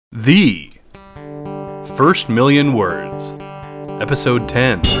The First Million Words, Episode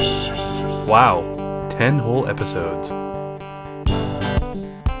 10. Wow, 10 whole episodes. It's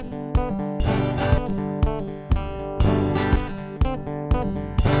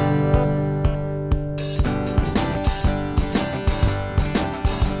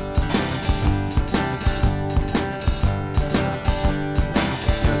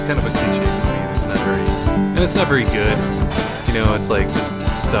kind of a cliche movie, and it's not very good. You know, it's like just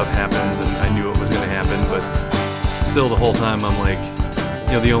stuff happens, and I knew it was going to happen, but still the whole time I'm like,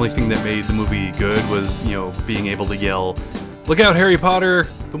 you know, the only thing that made the movie good was, you know, being able to yell, "Look out, Harry Potter!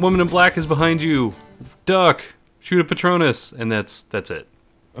 The woman in black is behind you! Duck! Shoot a Patronus!" And that's it.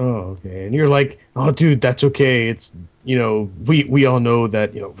 Oh, okay. And you're like, "Oh, dude, that's okay. It's, you know, we all know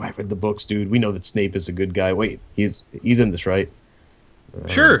that, you know, I read the books, dude. We know that Snape is a good guy. Wait, he's in this, right?"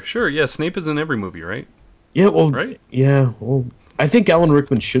 Sure. Yeah, Snape is in every movie, right? Yeah, well, Right? Yeah, well, I think Alan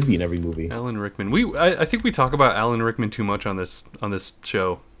Rickman should be in every movie. Alan Rickman. I think we talk about Alan Rickman too much on this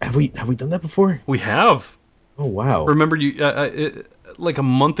show. Have we done that before? We have. Oh, wow. Remember, like a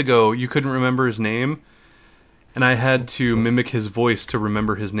month ago, you couldn't remember his name, and I had to mimic his voice to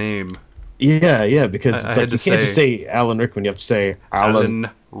remember his name. Yeah, because it's I like you can't just say Alan Rickman. You have to say Alan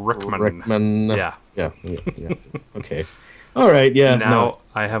Rickman. Yeah. Okay. All right. Yeah. Now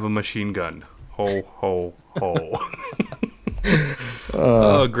I have a machine gun. Ho ho ho.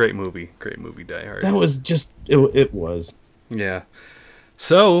 Oh, great movie, Die Hard. That was just it was. Yeah.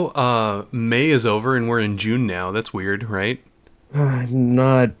 So May is over and we're in June now. That's weird, right?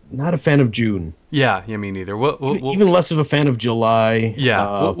 Not a fan of June. Yeah, me neither. We'll even less of a fan of July.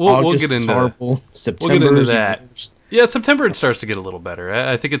 Yeah, we'll get into horrible. September. We'll get into that. Yeah, September it starts to get a little better.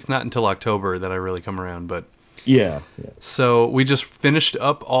 I think it's not until October that I really come around, but. Yeah. So we just finished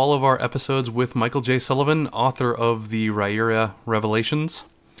up all of our episodes with Michael J. Sullivan, author of the Rhaenyra Revelations,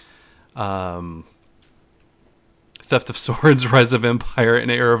 Theft of Swords, Rise of Empire,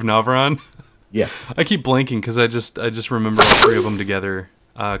 and Heir of Navarone. Yeah. I keep blanking because I just remember all three of them together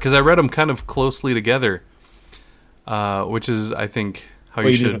because I read them kind of closely together, which is I think how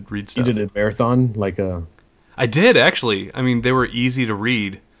you should read stuff. You did a marathon like a. I did actually. I mean, they were easy to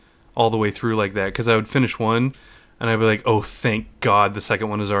read all the way through like that, because I would finish one and I'd be like, oh, thank God the second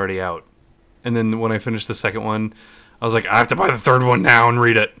one is already out. And then when I finished the second one, I was like, I have to buy the third one now and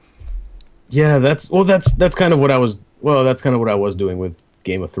read it. Yeah, that's kind of what I was doing with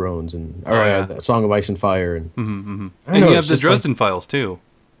Game of Thrones and Song of Ice and Fire and and you have the Dresden Files too.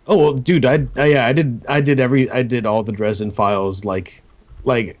 Oh well, dude, I did all the Dresden Files like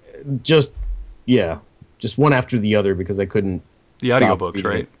just one after the other because I couldn't. The audiobooks,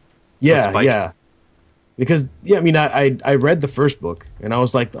 right? Yeah. Because I mean, I read the first book and I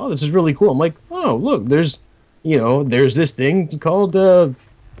was like, oh, this is really cool. I'm like, oh, look, there's this thing called oh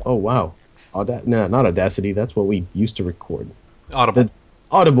wow, not Audacity. That's what we used to record.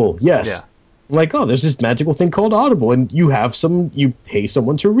 Audible, yes. Yeah. I'm like, oh, there's this magical thing called Audible, and you pay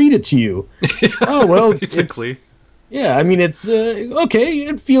someone to read it to you. Oh well, basically. Yeah, I mean, it's okay.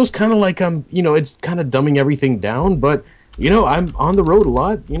 It feels kind of like it's kind of dumbing everything down, but. You know, I'm on the road a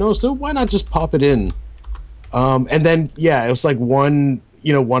lot, so why not just pop it in? And then, it was like one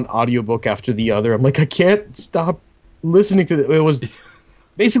audiobook after the other. I'm like, I can't stop listening to it. It was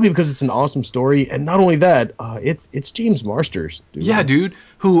basically because it's an awesome story. And not only that, it's James Marsters. Dude. Yeah, dude,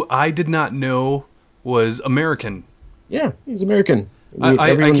 who I did not know was American. Yeah, he's American.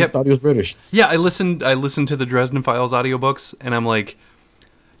 I thought he was British. Yeah, I listened to the Dresden Files audiobooks, and I'm like,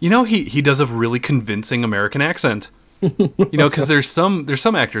 he does a really convincing American accent. Because there's some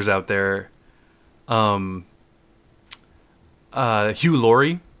actors out there, Hugh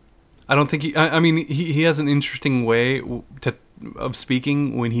Laurie. I don't think he has an interesting way of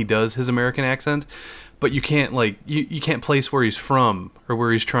speaking when he does his American accent, but you can't you can't place where he's from or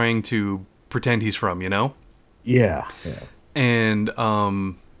where he's trying to pretend he's from, Yeah. And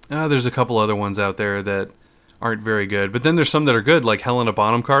there's a couple other ones out there that aren't very good, but then there's some that are good, like Helena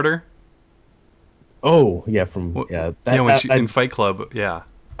Bonham Carter. Oh yeah, in Fight Club, yeah.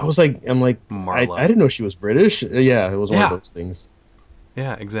 I'm like, I didn't know she was British. Yeah, it was one of those things.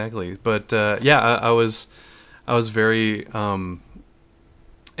 Yeah, exactly. But I was very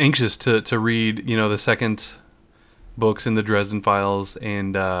anxious to read, the second books in the Dresden Files,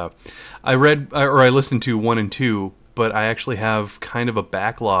 and I listened to 1 and 2, but I actually have kind of a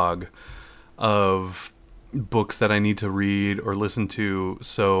backlog of books that I need to read or listen to.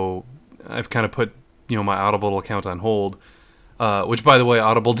 So I've kind of put my Audible account on hold, which, by the way,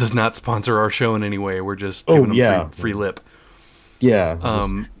 Audible does not sponsor our show in any way. We're just giving them free lip. Yeah.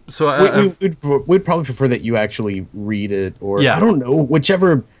 So we'd probably prefer that you actually read it, or I don't know,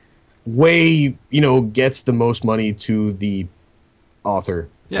 whichever way, gets the most money to the author.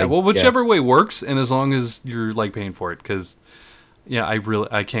 Yeah, I well, whichever guess. way works, and as long as you're like paying for it, because yeah,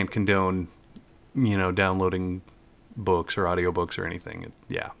 I can't condone downloading books or audiobooks or anything.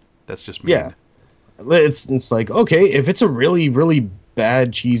 Yeah, that's just Yeah. mean. It's like, okay, if it's a really, really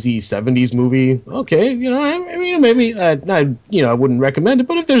bad, cheesy 70s movie, okay, I mean, maybe I wouldn't recommend it,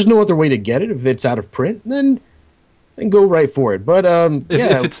 but if there's no other way to get it, if it's out of print, then go right for it. But If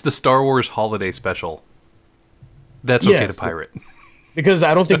yeah, it's the Star Wars Holiday Special, that's okay to yes, pirate. because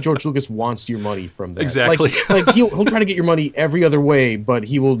I don't think George Lucas wants your money from that. Exactly. Like he'll try to get your money every other way, but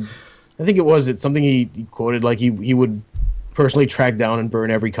he will. I think it's something he quoted, like he would personally track down and burn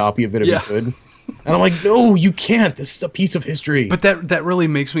every copy of it if Yeah. he could. And I'm like, no, you can't. This is a piece of history. But that really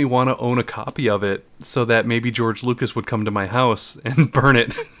makes me want to own a copy of it, so that maybe George Lucas would come to my house and burn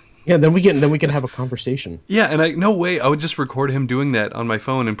it. Yeah, then we can have a conversation. Yeah, and no way, I would just record him doing that on my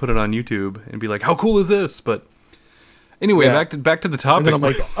phone and put it on YouTube and be like, "How cool is this?" But anyway, Yeah. back to the topic. And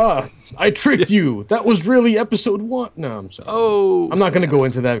then I'm like, I tricked you. That was really episode 1. No, I'm sorry. oh, I'm not going to go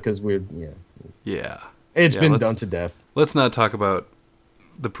into that because yeah, it's Yeah, been let's- done to death. Let's not talk about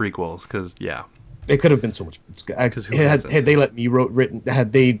the prequels because yeah, It could have been so much. who Had hasn't? they let me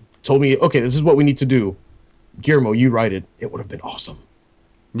had they told me, okay, this is what we need to do, Guillermo, you write it, it would have been awesome.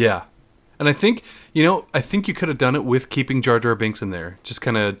 yeah. And I think I think you could have done it with keeping Jar Jar Binks in there, just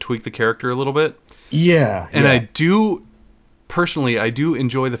kind of tweak the character a little bit. Yeah, And yeah. I do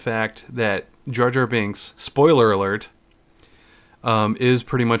enjoy the fact that Jar Jar Binks, spoiler alert, is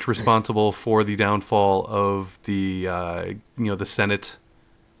pretty much responsible for the downfall of the the Senate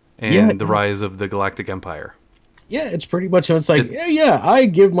and Yeah, the yeah. rise of the Galactic Empire. Yeah, it's pretty much. It's like, I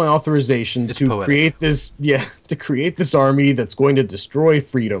give my authorization It's to poetic. create this. Yeah, to create this army that's going to destroy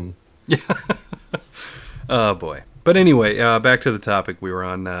freedom. Oh boy. But anyway, back to the topic we were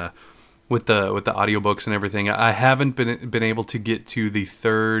on with the audiobooks and everything. I haven't been able to get to the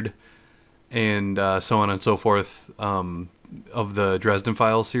third and so on and so forth of the Dresden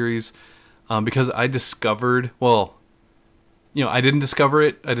Files series because I discovered, I didn't discover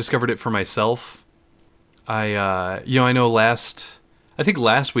it. I discovered it for myself. I know I think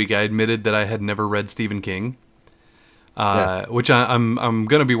last week I admitted that I had never read Stephen King. Which I'm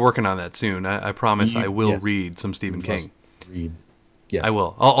going to be working on that soon. I promise I will Yes. read some Stephen King. Must read. Yes, I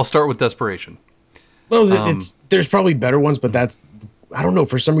will. I'll start with Desperation. Well, there's probably better ones, but I don't know.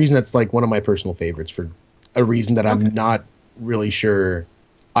 For some reason, that's like one of my personal favorites for a reason that I'm not really sure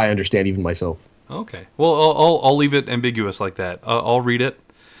I understand even myself. Okay. Well, I'll leave it ambiguous like that. I'll read it,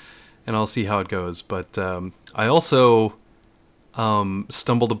 and I'll see how it goes. But I also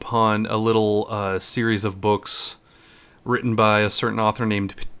stumbled upon a little series of books written by a certain author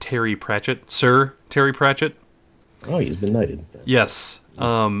named Terry Pratchett. Sir Terry Pratchett. Oh, he's been knighted. Yes.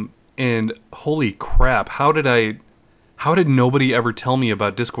 And holy crap, how did nobody ever tell me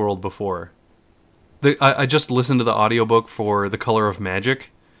about Discworld before? I just listened to the audiobook for The Color of Magic,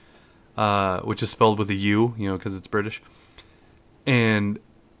 which is spelled with a U, because it's British. And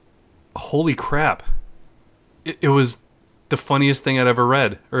holy crap, it was the funniest thing I'd ever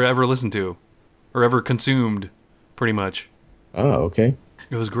read or ever listened to or ever consumed, pretty much. Oh, okay.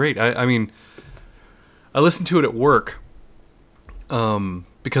 It was great. I mean, I listened to it at work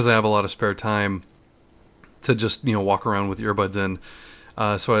because I have a lot of spare time to just, walk around with earbuds in.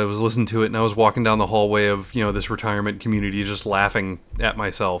 So I was listening to it, and I was walking down the hallway of, this retirement community just laughing at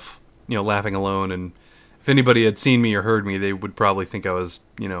myself, laughing alone. And if anybody had seen me or heard me, they would probably think I was,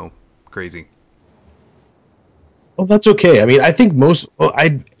 crazy. Well, that's okay. I mean, I think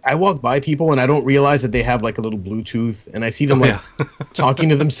I walk by people and I don't realize that they have like a little Bluetooth, and I see them talking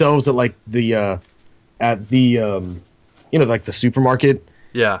to themselves at like the like the supermarket.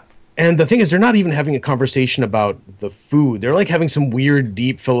 Yeah. And the thing is, they're not even having a conversation about the food. They're like having some weird,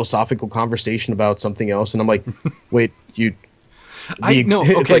 deep philosophical conversation about something else. And I'm like, wait, you.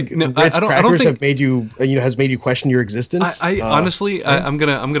 It's like Ritz crackers have made you, has made you question your existence. Honestly, I'm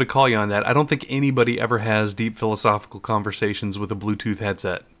gonna call you on that. I don't think anybody ever has deep philosophical conversations with a Bluetooth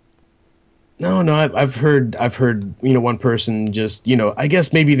headset. No, I've heard, one person just, I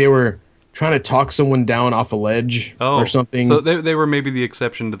guess maybe they were trying to talk someone down off a ledge or something. So they were maybe the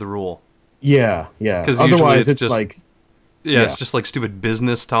exception to the rule. Yeah. Because otherwise it's just, like, it's just like stupid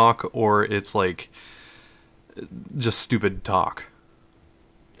business talk, or it's like just stupid talk.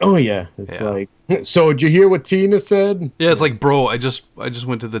 Oh yeah, it's like. So did you hear what Tina said? Yeah, it's like, bro, I just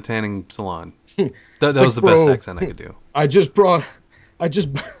went to the tanning salon. That was like, the bro, best accent I could do. I just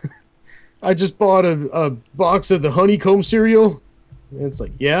bought a box of the honeycomb cereal. And it's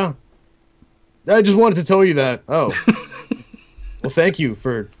like, yeah. I just wanted to tell you that. Oh, well, thank you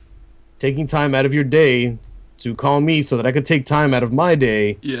for taking time out of your day to call me so that I could take time out of my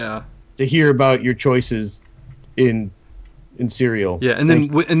day Yeah. to hear about your choices in cereal. Yeah, and then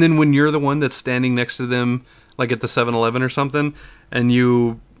and then when you're the one that's standing next to them, like at the 7-Eleven or something, and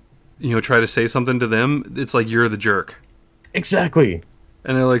you know, try to say something to them, it's like you're the jerk. Exactly.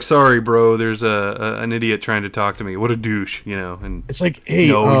 And they're like, "Sorry, bro. There's an idiot trying to talk to me. What a douche," you know. And It's like, hey,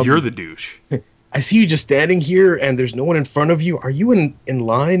 no, you're the douche. I see you just standing here, and there's no one in front of you. Are you in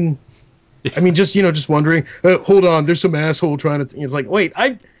line? I mean, just just wondering. Hold on, there's some asshole trying to. Like, wait,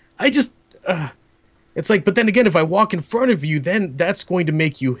 I just. It's like, but then again, if I walk in front of you, then that's going to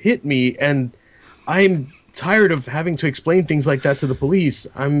make you hit me, and I'm tired of having to explain things like that to the police.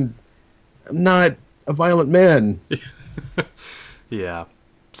 I'm not a violent man. Yeah.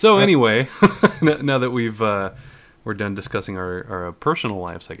 So anyway, now that we're done discussing our personal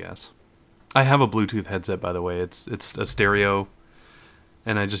lives, I guess. I have a Bluetooth headset, by the way. It's a stereo,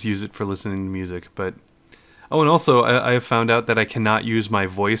 and I just use it for listening to music. But and also I have found out that I cannot use my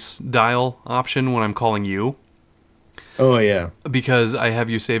voice dial option when I'm calling you. Oh yeah. Because I have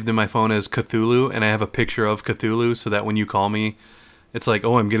you saved in my phone as Cthulhu, and I have a picture of Cthulhu, so that when you call me, it's like,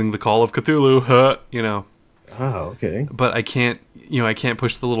 oh, I'm getting the call of Cthulhu, huh? You know. Oh, okay. But I can't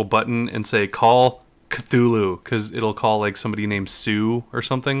push the little button and say call Cthulhu, because it'll call like somebody named Sue or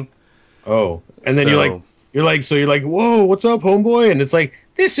something. Oh, and then So- you're like, whoa, what's up, homeboy? And it's like,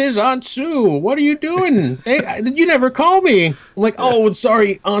 this is Aunt Sue. What are you doing? Hey, you never call me. I'm like, oh,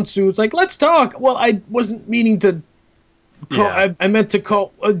 sorry, Aunt Sue. It's like, let's talk. Well, I wasn't meaning to call. Yeah. I meant to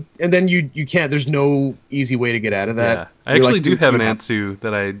call. And then you can't. There's no easy way to get out of that. Yeah, I You're actually like, do have an you Aunt Sue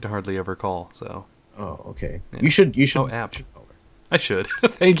that I hardly ever call. So Oh, okay. Yeah. You should. Oh, apt. I should.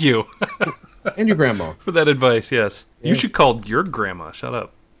 Thank you And your grandma. for that advice. Yes, you Yeah. should call your grandma. Shut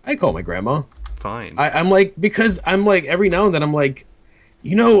up. I call my grandma. Fine. I'm like, because I'm like, every now and then I'm like,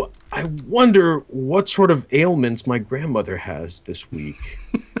 I wonder what sort of ailments my grandmother has this week.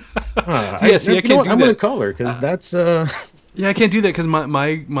 Yeah, see, I you know can't what? do I'm going to that. call her because that's Yeah, I can't do that because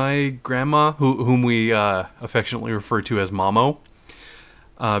my grandma, whom we affectionately refer to as Mamo,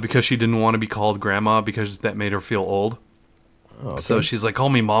 because she didn't want to be called grandma because that made her feel old. oh, okay. So she's like, call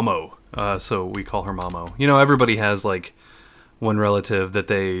me Mamo. So we call her Mamo. You know, everybody has like one relative that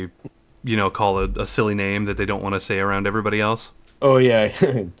they, call a silly name that they don't want to say around everybody else. Oh yeah,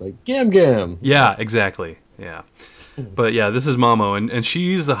 it's like Gam. Yeah, exactly. Yeah. But yeah, this is Mamo, and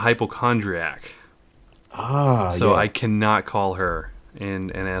she's a hypochondriac. So yeah. I cannot call her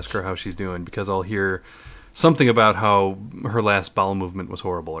and ask her how she's doing because I'll hear something about how her last bowel movement was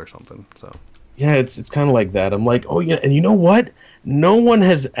horrible or something. So Yeah, it's kind of like that. I'm like, oh yeah, and you know what? No one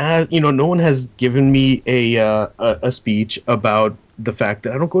has no one has given me a speech about the fact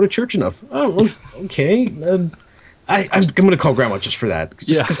that I don't go to church enough. Oh, okay. I'm gonna call grandma just for that.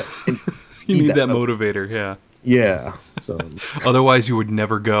 Just Yeah. 'cause I you need that motivator, yeah. Yeah. So Otherwise, you would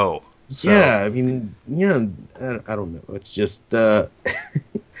never go. So, yeah, I mean, yeah, I don't know. It's just, I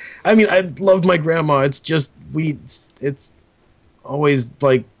mean, I love my grandma. It's just it's always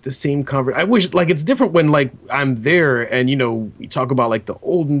like the same conversation. I wish like it's different when like I'm there and we talk about like the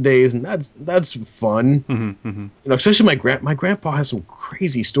olden days and that's fun. Especially my grandpa has some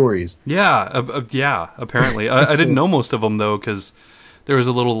crazy stories. Yeah, yeah. Apparently, I didn't know most of them though because there was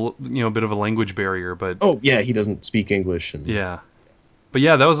a little bit of a language barrier. But Oh yeah, he doesn't speak English. And yeah, but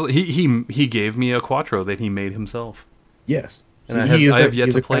yeah, that was he gave me a Quattro that he made himself. yes, And I have yet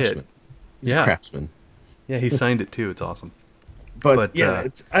he's to a play it. craftsman. He's Yeah. a craftsman. Yeah, he signed it too. It's awesome. But yeah,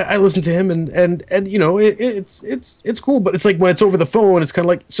 I listen to him and it's cool. But it's like when it's over the phone, it's kind of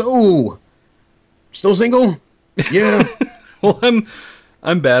like, so still single? Yeah. Well,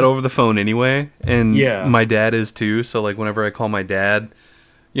 I'm bad over the phone anyway, and Yeah. my dad is too. So like whenever I call my dad,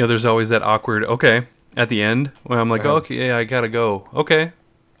 there's always that awkward okay at the end when I'm like, Uh-huh. okay, yeah, I gotta go. Okay,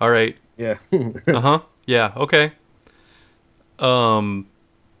 all right, Yeah. yeah, okay.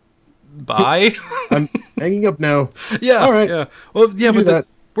 Bye. I'm hanging up now. Yeah. All right. Yeah. Well, yeah, do but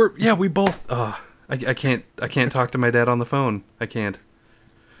that. we both. I can't talk to my dad on the phone. I can't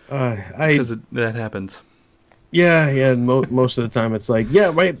because that happens. Yeah. Most of the time, it's like, yeah,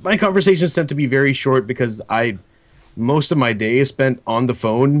 my conversations tend to be very short because most of my day is spent on the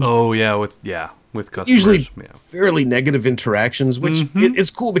phone. Oh yeah, with customers. Usually yeah. fairly negative interactions, which it's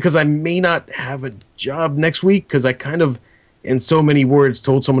cool because I may not have a job next week because I kind of, in so many words,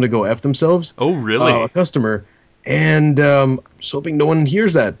 told someone to go F themselves. Oh really? A customer. And just hoping no one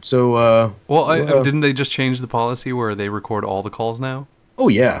hears that. So, didn't they just change the policy where they record all the calls now? oh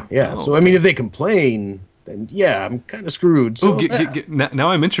yeah. Oh, So I mean, if they complain, then yeah, I'm kind of screwed. So, Now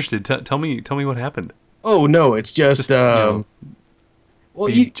I'm interested. Tell me what happened. oh no, it's just, Just, well, Well,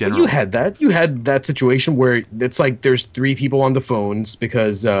 be you general. had that. You had that situation where it's like there's three people on the phones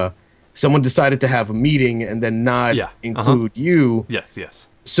because someone decided to have a meeting and then not Yeah. Uh-huh. include you. Yes, yes.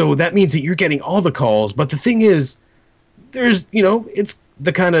 So that means that you're getting all the calls. But the thing is, there's, it's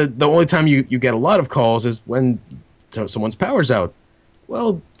the only time you get a lot of calls is when someone's power's out.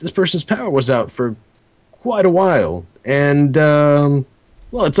 Well, this person's power was out for quite a while. And,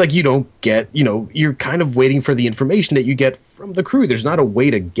 well, it's like you don't get, you're kind of waiting for the information that you get from the crew. There's not a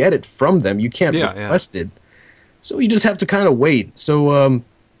way to get it from them. You can't Yeah, request it. So you just have to kind of wait. So,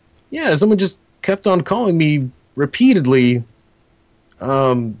 yeah, someone just kept on calling me repeatedly.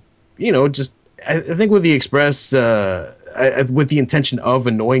 Just I think with the Express, with the intention of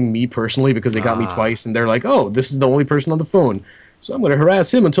annoying me personally because they got me twice, and they're like, "Oh, this is the only person on the phone, so I'm going to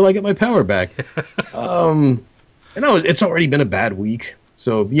harass him until I get my power back." And it's already been a bad week,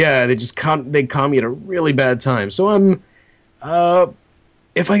 so yeah, they caught me at a really bad time. So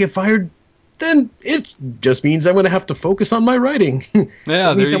if I get fired, then it just means I'm going to have to focus on my writing.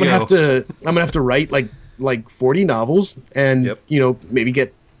 Yeah, there you go. I'm gonna have to write like 40 novels and Yep. maybe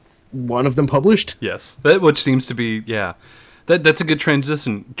get one of them published. Yes, which seems to be that's a good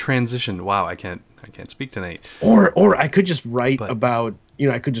transition. Wow, I can't speak tonight. Or I could just write about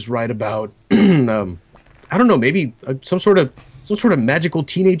I don't know, maybe some sort of magical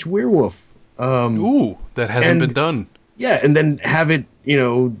teenage werewolf. Ooh, that hasn't been done. Yeah, and then have it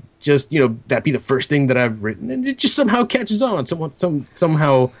just that be the first thing that I've written, and it just somehow catches on.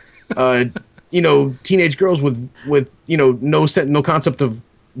 Somehow teenage girls with no concept of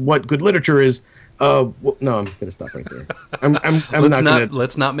what good literature is. Well, no, I'm gonna stop right there.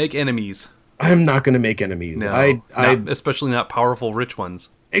 Let's not make enemies. I'm not gonna make enemies. No, especially not powerful rich ones.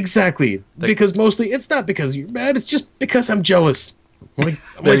 Exactly, because mostly it's not because you're mad. It's just because I'm jealous.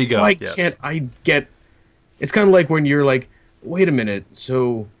 There you go. Why yes. can't I get? It's kind of like when you're like, wait a minute,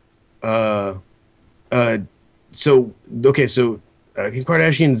 so, Kim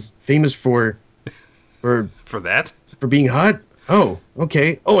Kardashian's famous for that. For being hot. Oh,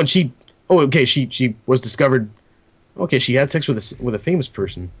 okay. Oh, and she was discovered. Okay, she had sex with a famous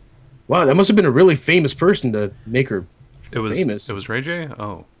person. Wow, that must have been a really famous person to make her famous. It was Ray J.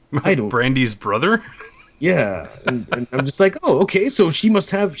 Oh, I don't. Brandy's brother. Yeah, and I'm just like, oh, okay, so she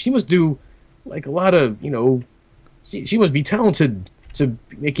must do like a lot of she must be talented to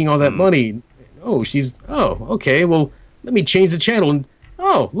be making all that money. Oh, okay. Well, let me change the channel and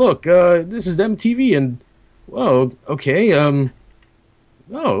look, this is MTV and okay.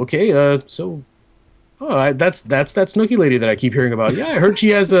 That's that Snooki lady that I keep hearing about. Yeah, I heard she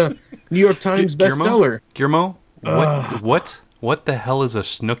has a New York Times bestseller. Guillermo, what the hell is a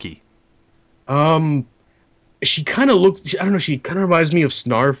Snooki? She kind of looks. I don't know. She kind of reminds me of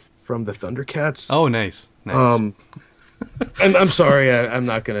Snarf from the Thundercats. Oh, nice. I'm sorry. I'm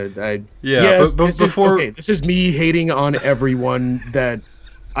not gonna. This is me hating on everyone that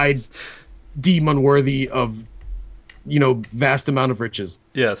I deem unworthy of, vast amount of riches.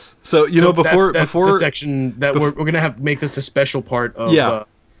 Yes. So before the section that we're gonna make this a special part of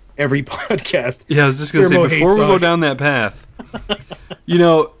every podcast. Yeah, I was just gonna say before we go down that path,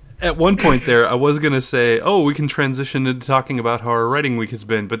 at one point there, I was going to say, we can transition into talking about how our writing week has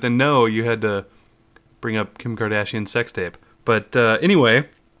been. But then, no, you had to bring up Kim Kardashian's sex tape. But anyway.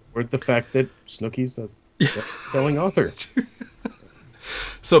 Or the fact that Snooki's a selling author.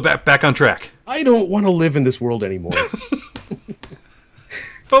 So back on track. I don't want to live in this world anymore.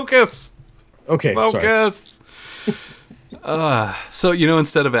 Focus! Okay, focus! So,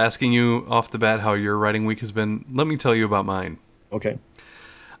 instead of asking you off the bat how your writing week has been, let me tell you about mine. Okay.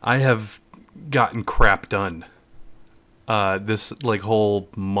 I have gotten crap done this whole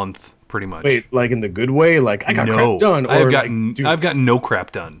month, pretty much. Wait, like in the good way? Like I got crap done? Or I've gotten no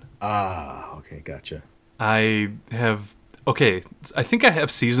crap done. Ah, okay, gotcha. I think I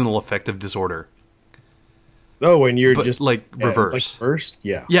have seasonal affective disorder. Oh, when you're just reverse. Like first?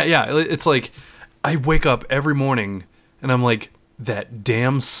 Yeah. Yeah. It's like I wake up every morning and I'm like, that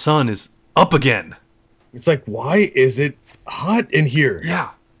damn sun is up again. It's like, why is it hot in here? Yeah.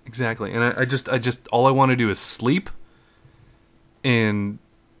 Exactly, and I just all I want to do is sleep, and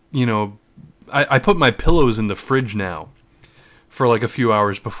I put my pillows in the fridge now for like a few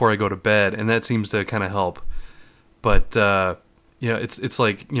hours before I go to bed, and that seems to kind of help. But it's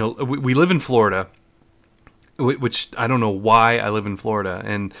like we live in Florida, which I don't know why I live in Florida,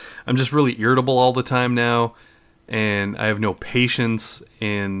 and I'm just really irritable all the time now, and I have no patience,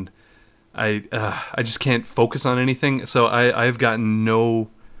 and I just can't focus on anything. So I've gotten no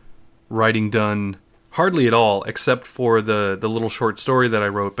writing done hardly at all, except for the little short story that I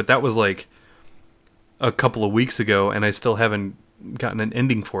wrote, but that was like a couple of weeks ago, and I still haven't gotten an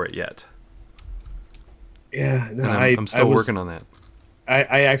ending for it yet. Yeah, no, And I'm still working on that.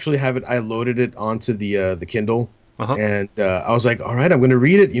 I actually have it. I loaded it onto the Kindle, Uh-huh. and I was like, all right, I'm going to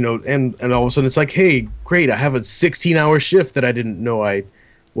read it, and all of a sudden it's like, hey, great, I have a 16-hour shift that I didn't know I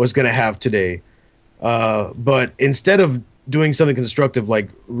was going to have today. But instead of doing something constructive like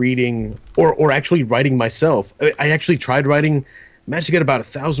reading or actually writing myself, I actually tried writing, managed to get about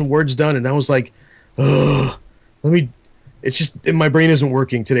 1,000 words done, and I was like, ugh, let me. It's just my brain isn't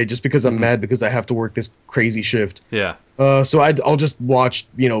working today, just because I'm mad because I have to work this crazy shift. Yeah. So I'll just watch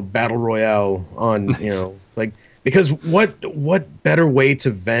Battle Royale on like, because what better way to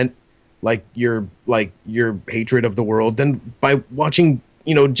vent your hatred of the world than by watching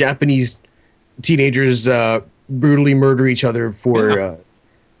Japanese teenagers brutally murder each other for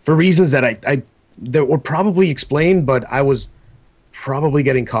reasons that I that were probably explained, but I was probably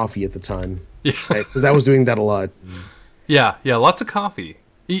getting coffee at the time. Yeah. Because I was doing that a lot. Yeah, lots of coffee.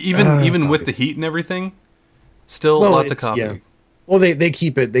 Even with the heat and everything, still lots of coffee. Yeah. Well, they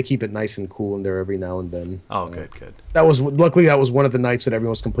keep it nice and cool in there every now and then. Oh, good. Luckily that was one of the nights that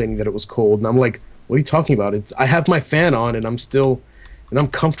everyone was complaining that it was cold, and I'm like, what are you talking about? I have my fan on and I'm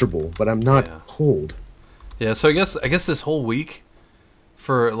comfortable, but I'm not cold. Yeah, so I guess this whole week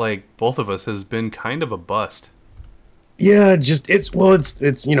for like both of us has been kind of a bust. Yeah, it's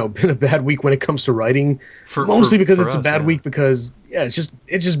been a bad week when it comes to writing. Mostly because it's a bad week because it's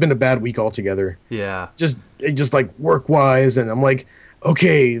just been a bad week altogether. Yeah. Just like work wise, and I'm like,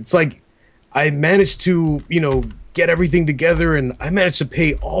 okay, it's like I managed to, get everything together, and I managed to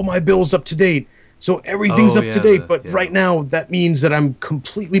pay all my bills up to date. So everything's up to date, but right now that means that I'm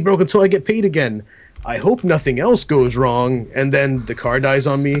completely broke until I get paid again. I hope nothing else goes wrong, and then the car dies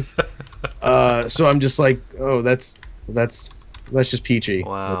on me. So I'm just like, oh, that's just peachy.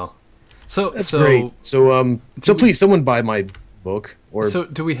 Wow. That's great. So please, someone buy my book. Or so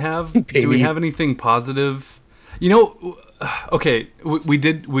do we have anything positive? Okay,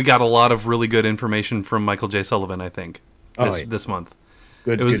 we got a lot of really good information from Michael J. Sullivan, I think, this month.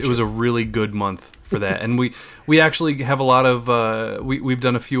 It was a really good month for that, and we actually have a lot of we've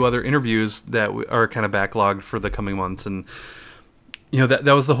done a few other interviews that are kind of backlogged for the coming months, and that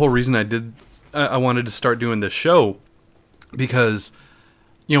was the whole reason I wanted to start doing this show, because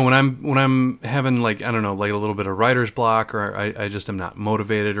when I'm having like, I don't know, like a little bit of writer's block, or I just am not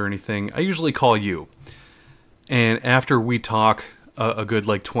motivated or anything, I usually call you, and after we talk a good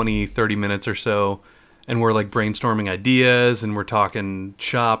like 20-30 minutes or so, and we're like brainstorming ideas and we're talking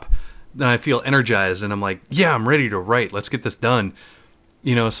shop, then I feel energized and I'm like, yeah, I'm ready to write. Let's get this done.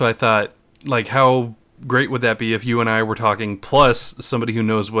 So I thought, like, how great would that be if you and I were talking plus somebody who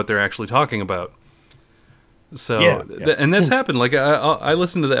knows what they're actually talking about? So, and that's happened. Like, I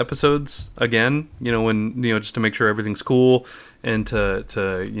listen to the episodes again, when, just to make sure everything's cool, and to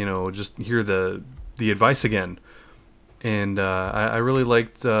just hear the advice again. And I really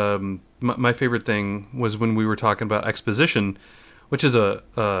liked, my favorite thing was when we were talking about exposition, which is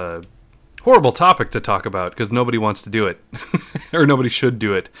a horrible topic to talk about because nobody wants to do it, or nobody should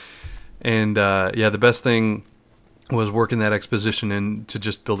do it. And the best thing was working that exposition into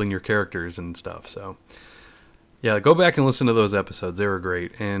just building your characters and stuff. So yeah, go back and listen to those episodes. They were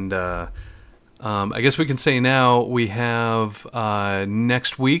great. And I guess we can say now we have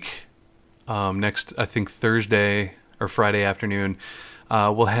next week, next, I think, Thursday or Friday afternoon,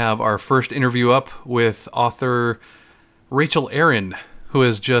 we'll have our first interview up with author Rachel Aaron, who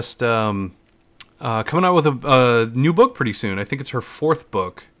is just coming out with a new book pretty soon. I think it's her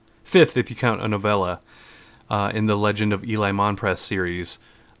fifth if you count a novella, in the Legend of Eli Monpress series.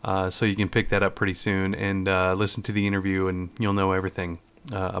 So you can pick that up pretty soon and listen to the interview, and you'll know everything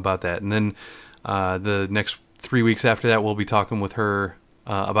about that. And then the next 3 weeks after that, we'll be talking with her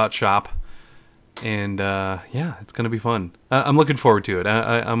about shop. And it's going to be fun. I'm looking forward to it.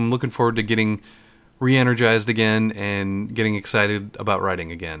 I'm looking forward to getting re-energized again and getting excited about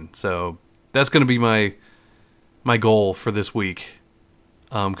writing again. So that's going to be my goal for this week,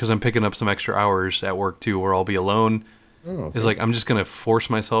 because I'm picking up some extra hours at work too, where I'll be alone. Oh, okay. It's like I'm just going to force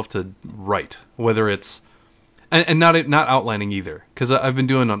myself to write, whether it's and not outlining either, because I've been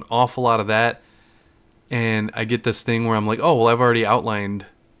doing an awful lot of that, and I get this thing where I'm like, oh well, I've already outlined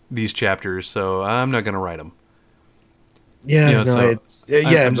these chapters, so I'm not going to write them. Yeah, it's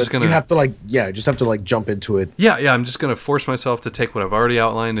I'm but just gonna, you have to jump into it. Yeah, I'm just going to force myself to take what I've already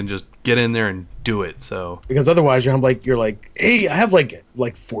outlined and just get in there and do it. So because otherwise you're like, hey, I have like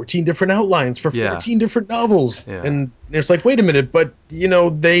 14 different outlines for 14 different novels, and it's like, wait a minute, but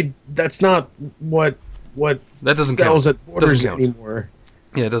that's not what that doesn't sells count. at Borders anymore.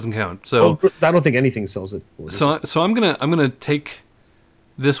 Yeah, it doesn't count. So I don't think anything sells it. so I'm gonna take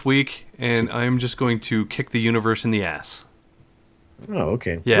this week, and I'm just going to kick the universe in the ass. Oh,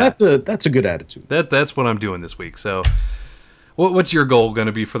 okay. Yeah, That's a good attitude. That's what I'm doing this week. So, what's your goal going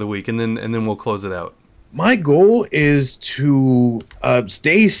to be for the week, and then we'll close it out. My goal is to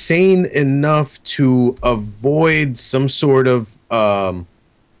stay sane enough to avoid some sort of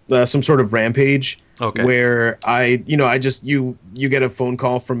rampage. Okay. Where I just you get a phone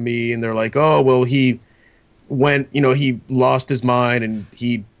call from me and they're like, oh well, he lost his mind and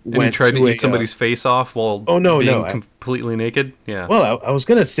he tried to eat somebody's face off while being completely naked. Yeah. Well, I was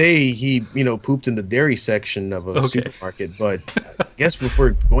gonna say he pooped in the dairy section of a supermarket, but I guess if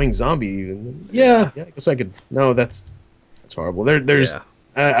we're going zombie, yeah, I guess I could. No, that's horrible. There's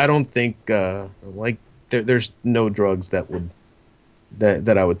I don't think there's no drugs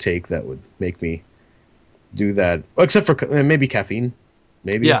that I would take that would make me do that, except for maybe caffeine.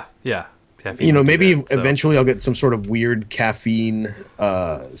 Maybe. Yeah. Caffeine maybe eventually I'll get some sort of weird caffeine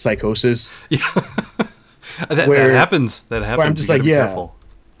psychosis. Yeah. that happens. That happens. Where I'm just like, careful.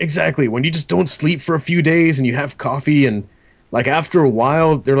 Exactly. When you just don't sleep for a few days and you have coffee and like after a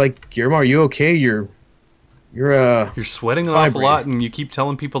while they're like, Guillermo, are you okay? You're sweating an awful lot, and you keep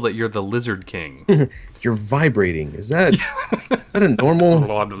telling people that you're the Lizard King. You're vibrating. Is that a normal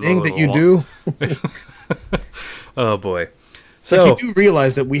thing that you do? Oh boy. So you do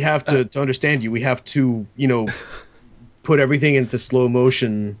realize that we have to understand you. We have to, put everything into slow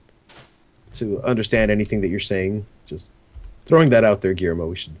motion to understand anything that you're saying. Just throwing that out there, Guillermo.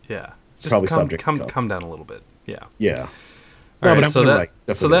 We should just probably come down a little bit. Yeah. Yeah. All right. So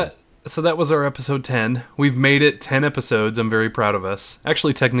that was our episode 10. We've made it 10 episodes. I'm very proud of us.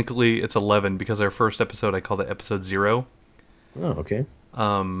 Actually, technically, it's 11 because our first episode I called it episode 0. Oh, okay.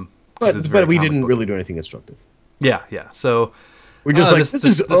 But we didn't really do anything instructive. Yeah. So we're just this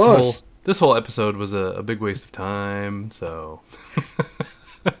is us. This whole episode was a big waste of time. So,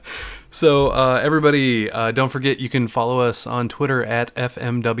 everybody, don't forget you can follow us on Twitter at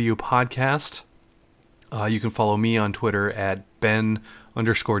FMW Podcast. You can follow me on Twitter at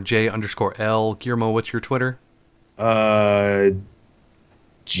Ben_J_L. Guillermo, what's your Twitter?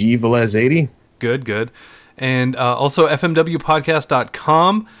 G_Velez80. Good. And also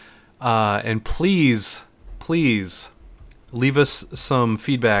fmwpodcast.com. And please leave us some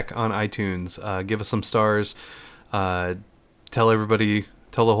feedback on iTunes. Give us some stars. Tell the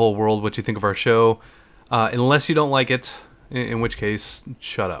whole world what you think of our show. Unless you don't like it, in which case,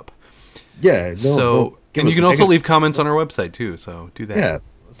 shut up. Yeah. And you can also leave comments on our website too. So do that. Yeah,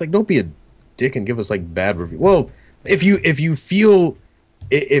 it's like don't be a dick and give us like bad review. Well, if you feel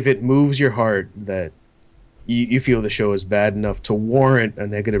if it moves your heart that you feel the show is bad enough to warrant a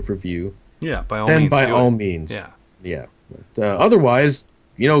negative review, by all means, yeah. But, otherwise,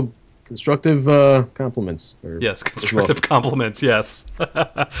 constructive compliments. Constructive compliments. Yes.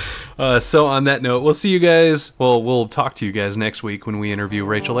 So on that note, we'll see you guys. Well, we'll talk to you guys next week when we interview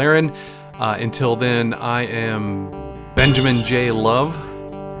Rachel Aaron. Until then, I am Benjamin J. Love.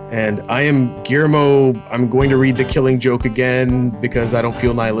 And I am Guillermo. I'm going to read The Killing Joke again because I don't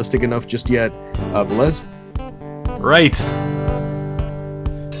feel nihilistic enough just yet. Velez? Right.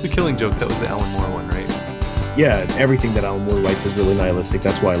 The Killing Joke, that was the Alan Moore one, right? Yeah, everything that Alan Moore writes is really nihilistic.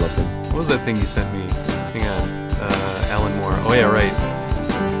 That's why I love him. What was that thing you sent me? Hang on. Alan Moore. Oh, yeah, right.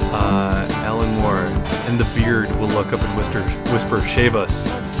 Alan Moore. And the beard will look up and whisper, shave us.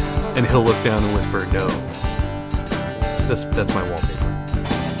 And he'll look down and whisper, no. That's my wallpaper.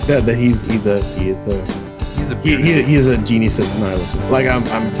 Yeah, he is a genius of nihilism. Like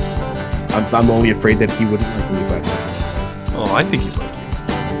I'm only afraid that he wouldn't like me back then. Oh, I think he would.